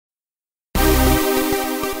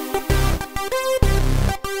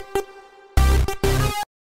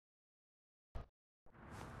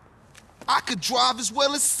I could drive as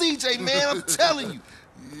well as CJ, man, I'm telling you.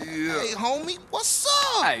 Yeah. Hey, homie, what's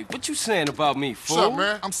up? Hey, what you saying about me, fool? What's up,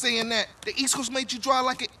 man? I'm saying that the East Coast made you drive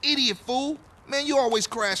like an idiot, fool. Man, you always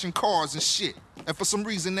crashing cars and shit. And for some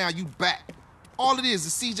reason now you back. All it is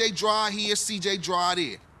CJ drive here, CJ drive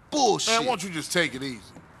there. Bullshit. Man, why don't you just take it easy?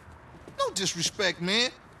 No disrespect, man,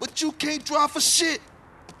 but you can't drive for shit.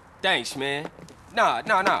 Thanks, man.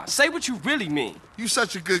 Nah. Say what you really mean. You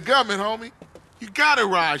such a good gunman, homie. You gotta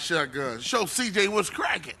ride shotgun. Show CJ what's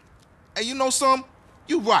cracking. Hey, you know something?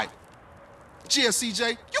 You right. Yeah,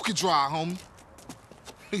 CJ, you can drive, homie.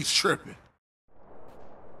 He's tripping.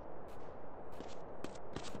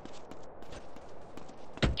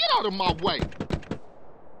 Get out of my way.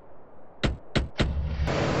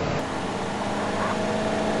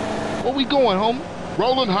 Where we going, homie?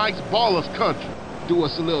 Rolling Heights, Ballers Country. Do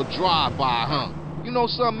us a little drive-by, huh? You know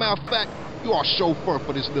something, matter of fact, you are chauffeur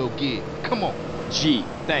for this little gig. Come on. G,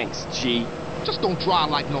 thanks, G. Just don't drive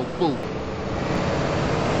like no fool.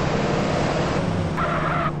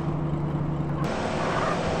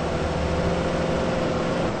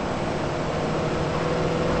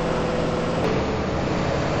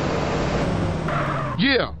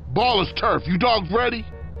 Yeah, Ballers Turf. You dogs ready?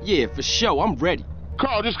 Yeah, for sure, I'm ready.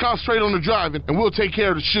 Carl, just concentrate on the driving, and we'll take care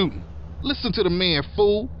of the shooting. Listen to the man,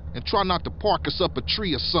 fool, and try not to park us up a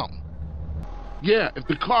tree or something. Yeah, if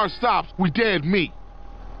the car stops, we dead meat.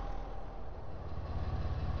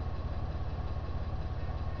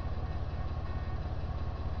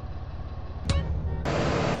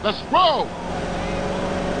 Let's roll!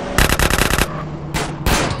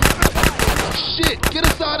 Shit, get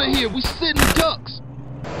us out of here. We sitting ducks.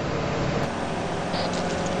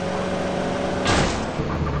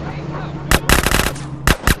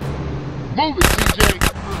 Move it, CJ.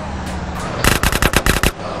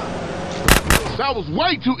 That was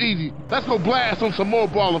way too easy. Let's go blast on some more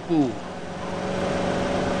baller food.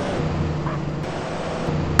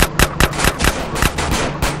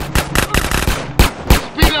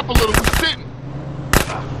 Speed up a little, we're sitting.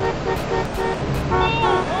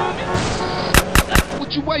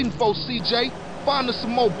 What you waiting for, CJ? Find us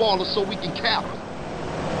some more ballers so we can cap them.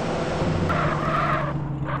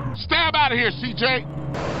 Stab out of here, CJ.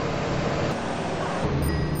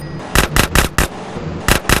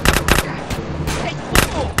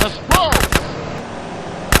 Let's roll!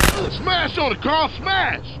 Smash on it, Carl,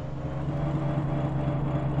 smash!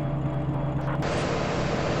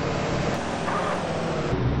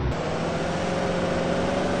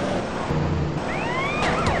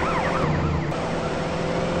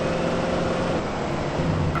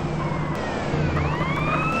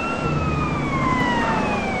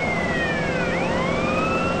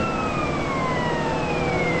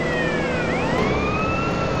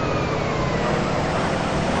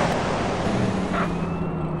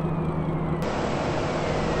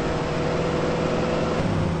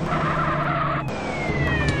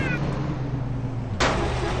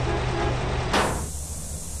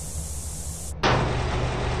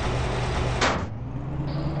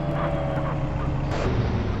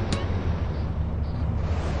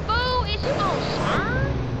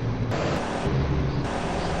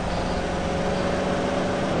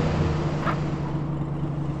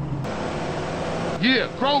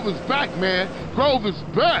 Yeah, Grove is back, man. Grove is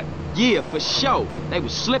back. Yeah, for sure. They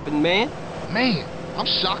was slipping, man. Man, I'm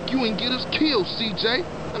shocked you ain't get us killed, CJ.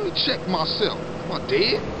 Let me check myself. Am I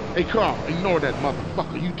dead? Hey, Carl, ignore that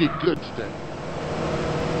motherfucker. You did good today.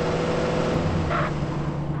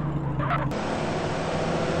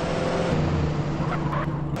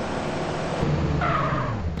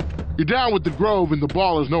 You're down with the Grove and the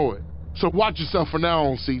Ballers know it. So watch yourself from now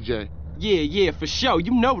on, CJ. Yeah, for sure.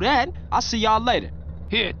 You know that. I'll see y'all later.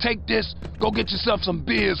 Here, take this. Go get yourself some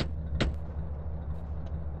beers.